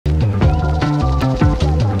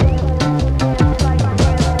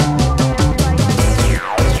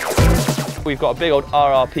we've got a big old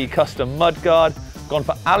RRP custom mudguard. Gone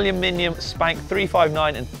for aluminium Spank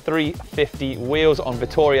 359 and 350 wheels on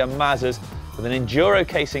Vittoria Mazzas with an Enduro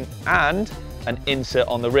casing and an insert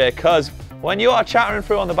on the rear, because when you are chattering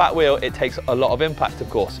through on the back wheel, it takes a lot of impact, of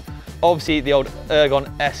course. Obviously, the old Ergon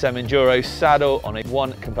SM Enduro saddle on a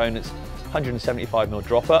one components 175mm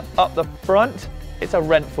dropper. Up the front, it's a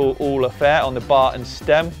Renthal all affair on the bar and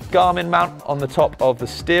stem. Garmin mount on the top of the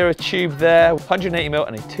steerer tube there, 180mm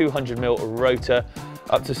and a 200mm rotor.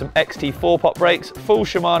 Up to some XT 4-pot brakes, full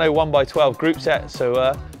Shimano 1x12 group set,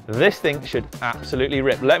 so this thing should absolutely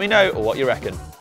rip. Let me know what you reckon.